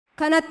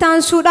Kanattaan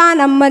suudhaan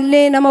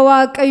ammallee nama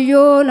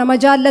waaqayyoo nama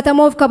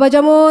jaallatamuuf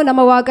kabajamoo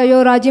nama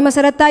waaqayyoo raajii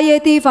Masarat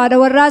Taayyeetiif haadha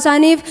warraa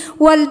isaaniif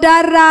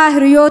waldaarraa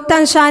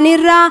hiriyoottan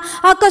isaaniirraa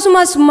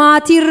akkasumas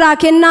maatiirraa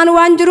kennaan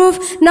waan jiruuf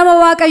nama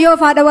waaqayyoof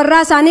haadha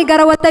warraa isaanii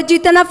gara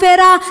waltajjiitti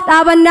affeeraa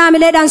dhaabannaa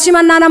mileedhaan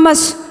simannaan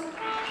ammas.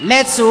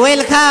 Let's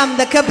welcome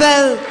the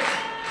couple,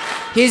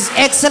 His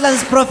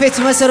Excellency Prophet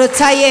Masarat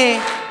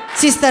Taayyee,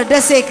 Sister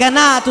Dese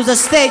Kennaa to the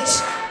stage.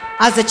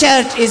 As the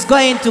church is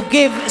going to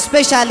give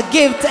special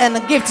gifts and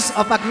gifts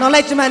of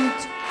acknowledgement.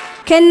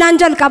 Kennaan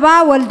jalqabaa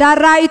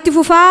waldaarraa itti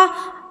fufaa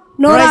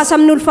nooraa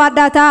sabni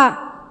ulfaadhaa ta'a.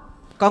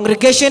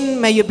 Congregation,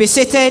 may you be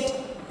seated.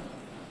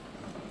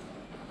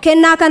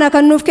 Kennaa kana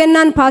kan nuuf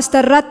kennan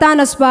Pastor Rattaan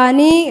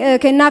Asbaanii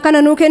kennaa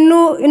kana nuu kennu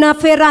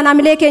inaffeerraan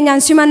amilee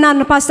keenyaan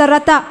simannaan Pastor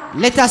Rattaa.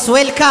 Let us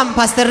welcome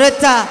Pastor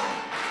Ratta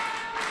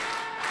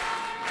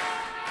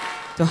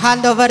to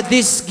hand over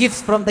this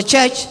gift from the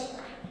church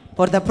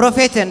for the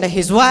prophet and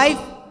his wife.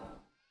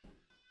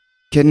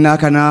 Kennaa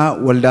kana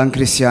waldaan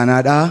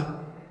kiristaanaadha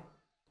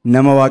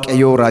nama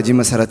waaqayyoo raajii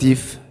Masaratiif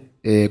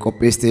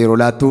qopheessite yeroo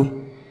laattu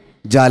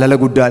jaalala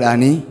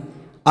guddaadhaanii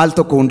al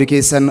tokko hundi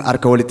keessan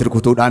harka walitti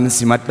rukutuudhaan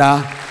simadhaa.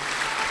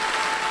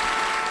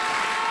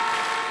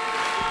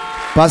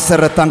 Pastor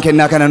Rattaan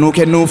kennaa kana nuu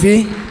kennuufi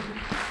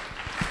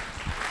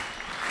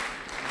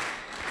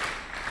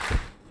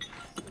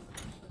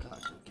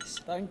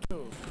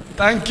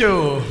Thank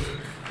you.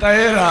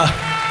 Tayyee.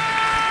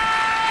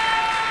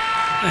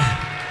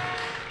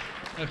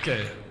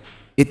 Okay.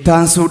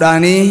 Ittaan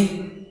suudhaanii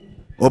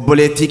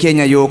obboleettii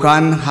keenya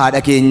yookaan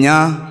haadha keenya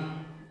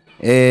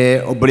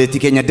obboleettii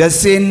keenya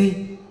Dasseen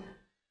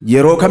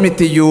yeroo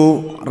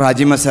kamittiyyuu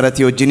raajii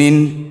Masaratii wajjiniin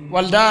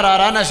waldaa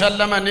araaraan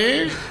ashallamanii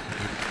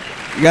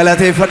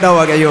galateeffadhaa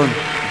waaqayyoon.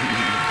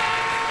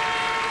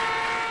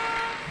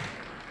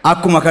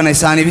 Akkuma kana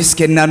isaaniifis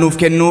kennaa nuuf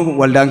kennu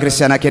waldaan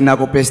kiristaanaa kennaa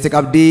qopheessite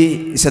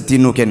qabdii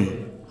isattiin nuu kennu.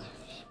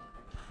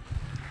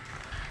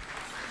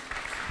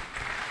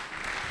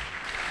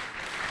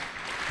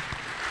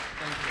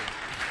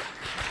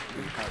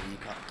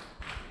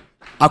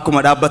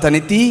 Akkuma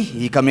dhaabbatanitti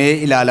hiikamee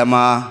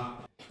ilaalamaa.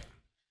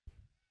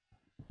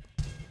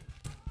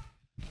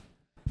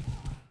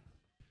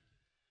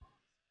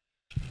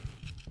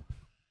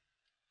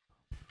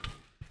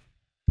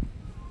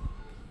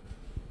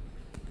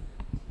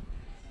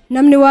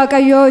 Namni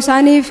waaqayyoo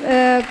isaaniif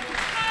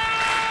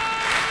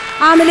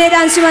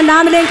amileedhaan simanna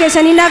amileen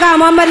keessanii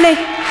nagaamu ammallee.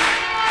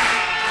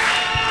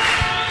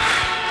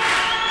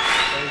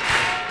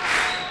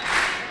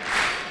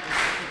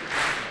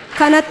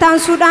 Kanattaan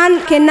suudhaan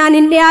kennaan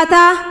hin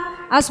dhiyaataa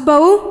as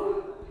ba'u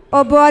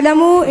obbo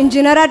Alamuu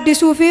Injiinar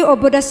Addisuu fi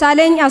obbo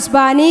Dassaaleeny as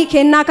ba'anii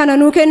kennaa kana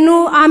nuu kennu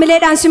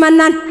amileedhaan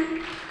simannaan.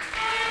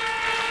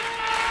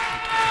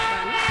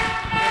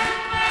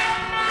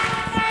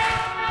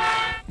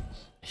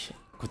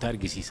 Kutaa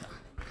argisiisa.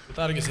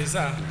 Kutaa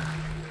argisiisa.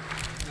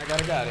 Na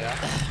gargaari yaa.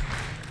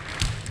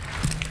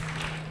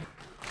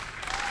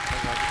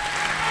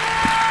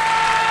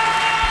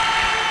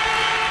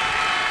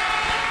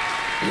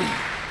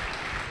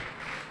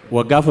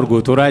 Waggaa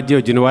furguutuu raajii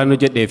wajjin waan nu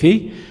jedheefi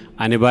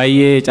ani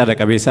baay'ee carra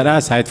qabeessadha.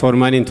 Saayit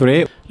foormaaniin ture.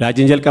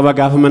 Raajiin jalqaba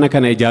gaafa mana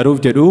kana ijaaruuf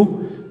jedhu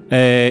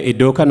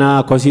iddoo kana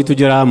kosiitu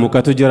jira,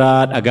 mukatu jira,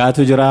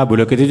 dhagaatu jira,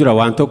 bulokeetu jira,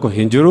 waan tokko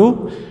hin jiru.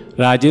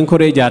 Raajiin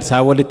koree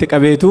ijaarsaa walitti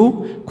qabeetu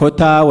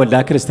kottaa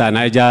waldaa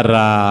kiristaanaa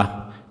ijaarraa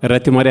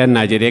irratti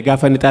mari'annaa jedhee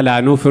gaafa inni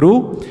xalaanuu firu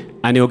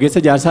ani ogeessa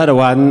ijaarsaadha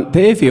waan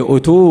ta'eef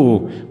utuu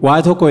waa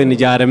tokko hin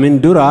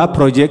ijaaramin dura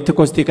piroojeekti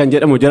kostii kan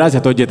jedhamu jira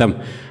isatti hojjetama.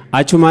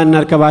 Achumaan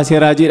harka baasee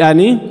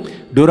raajiidhaanii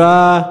dura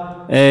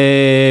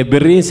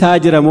birriin isaa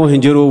jiramoo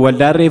hin jiru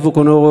waldaan reefu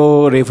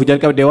kunoo reefu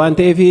jalqabdee waan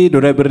ta'eef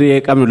dura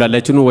birrii qabnu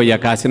lallachuun wayya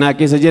kaasinaa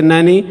keessa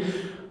jennaanii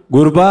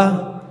gurbaa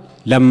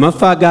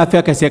lammaffaa gaaffii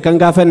akkasii akkan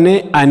gaafanne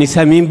ani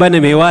samiin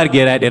banamee waa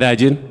argeera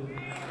raajiin.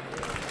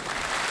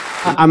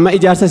 Amma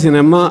ijaarsa isin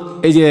amma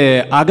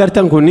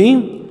agartan kuni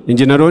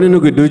injiinaroonni nu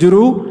gidduu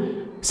jiru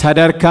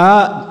sadarkaa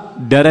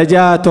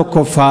darajaa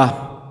tokkoffaa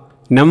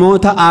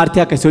namoota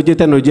aartii akkasii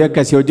hojjetan hojii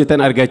akkasii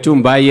hojjetan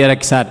argachuun baay'ee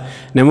rakkisaadha.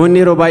 Namoonni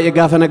yeroo baay'ee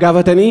gaafana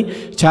gaafatanii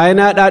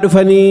chaayinaadhaa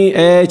dhufanii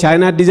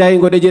chaayinaa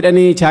dizaayin godhe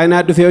jedhanii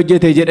chaayinaa dhufee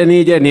hojjete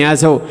jedhanii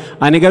haasa'u.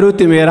 Ani garuu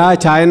itti meeraa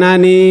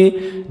chaayinaan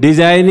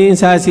dizaayiniin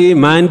isaasii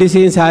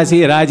maandisiin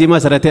isaasii raajii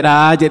Masaratidha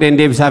jedheen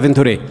deebisaaf hin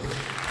ture.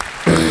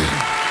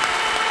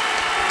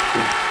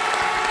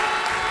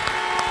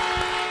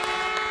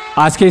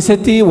 As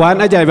keessatti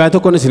waan ajaa'ibaa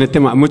tokkoon isinitti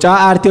hima. Mucaa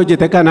aartii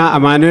hojjete kana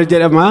Amaanuel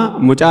jedhama.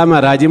 Mucaa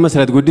raajii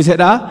Masarat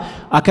guddisedha.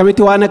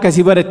 Akkamitti waan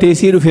akkasii barattee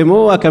sii dhufe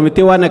moo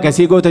akkamitti waan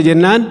akkasii goota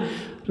jennaan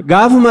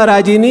gaafuma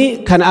raajiin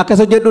kan akkas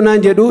hojjedhu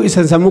naan jedhu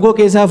isan sammuu koo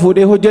keessaa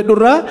fuudhee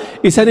hojjedhurraa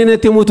isan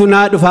inni mutu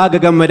naa dhufaa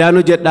gagammadaan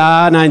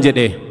hojjedhaa naan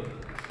jedhe.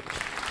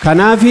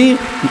 Kanaafi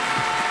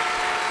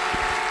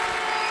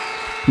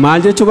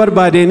maal jechuu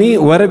barbaadeni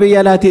warra biyya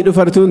alaatii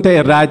dhufartuun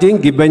ta'e raajiin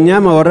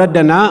gibbanyaa ma warra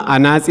addanaa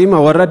anaasii ma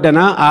warra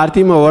addanaa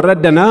aartii ma warra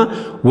addanaa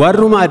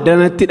warruma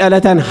addanatti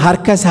dhalatan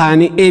harka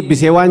isaanii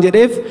eebbisee waan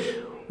jedheef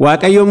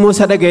waaqayyo immoo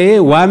sadaga'ee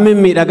waan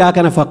mimmiidhagaa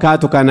kana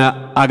fakkaatu kana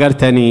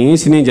agartanii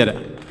isiniin jedha.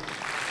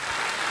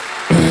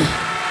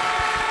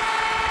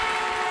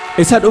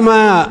 Isa dhuma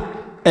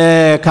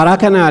karaa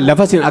kana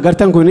lafa isin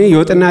agartan kun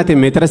yoo xinnaate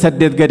meetira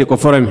 8 gadi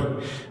qofforame.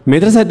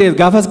 Meetira 8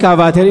 gaafas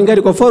kaavaateriin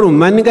gadi qofforu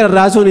manni gara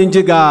raasuun hin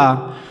jigaa.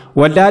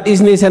 Waldaa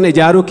dhiisnee sana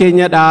ijaaruu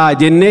keenyadha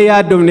jennee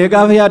yaaddofnee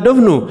gaafa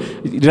yaaddofnu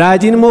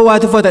raajiin immoo waa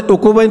tuffata,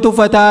 dhukkuba hin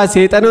tuffata,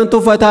 seexana hin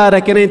tuffata,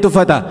 rakkina hin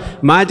tuffata.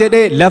 Maa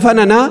jedhee lafa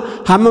nanaa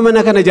hamma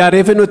mana kana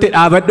ijaarree finnutti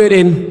dhaabadhu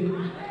jedheen.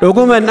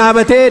 Dhugumaan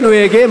dhaabatee nu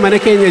eegee mana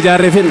keenya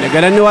ijaarree finne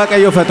galanni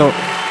waaqayyoof haa ta'u.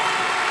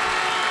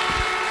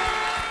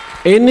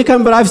 Inni kan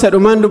biraaf isa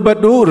dhumaan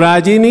dubbadhu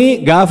raajiin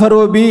gaafa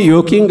roobii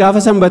yookiin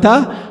gaafa sanbataa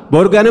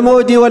borga nama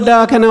hojii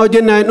waldaa kana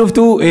hojjennaa hin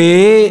dhuftu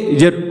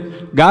jedhu.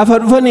 Gaafa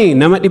dhufanii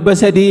nama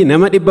 300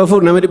 nama 400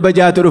 nama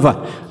 600 dhufa.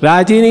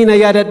 Raajiin na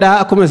yaadadhaa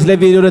akkuma sila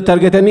viidiyoo irratti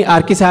argatanii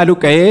harki isaa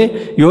luqqa'ee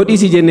yoo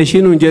dhiisi jenne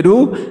shiinuun jedhu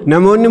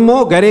namoonni immoo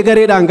garee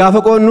gareedhaan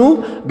gaafa qoonnu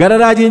gara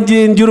raajiin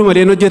jiru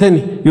malee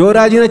hojjetani. Yoo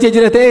raajiin achi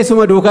jira ta'e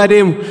suma duukaa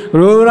deemu.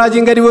 Yoo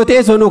raajiin gadi bu'u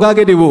ta'e suma duukaa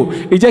gadi bu'u.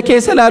 Ija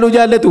keessa laaluu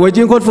jaallatu,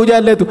 wajjin kolfuu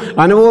jaallatu.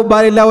 Ana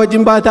baarellaa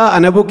wajjin baataa,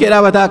 ana buqqee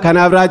dhaabataa.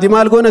 Kanaaf raajii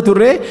maal goona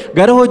turre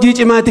gara hojii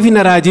cimaatiif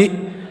na raajii.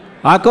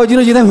 Akka hojiin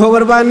hojjetan yoo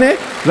barbaanne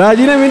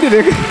raajii namni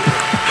dide.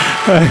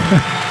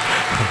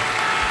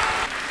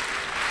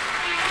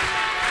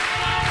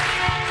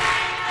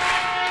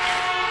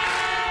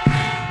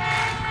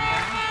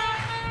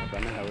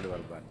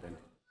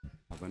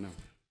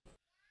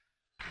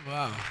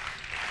 Wow.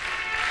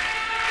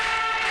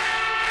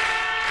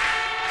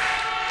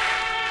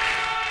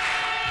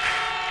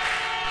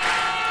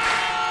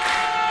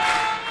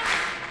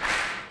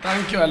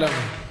 Thank you, Alam.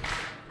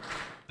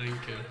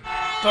 Thank you.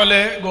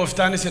 Tole,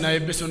 gooftaan isin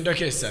eebbisu hunda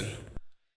keessan.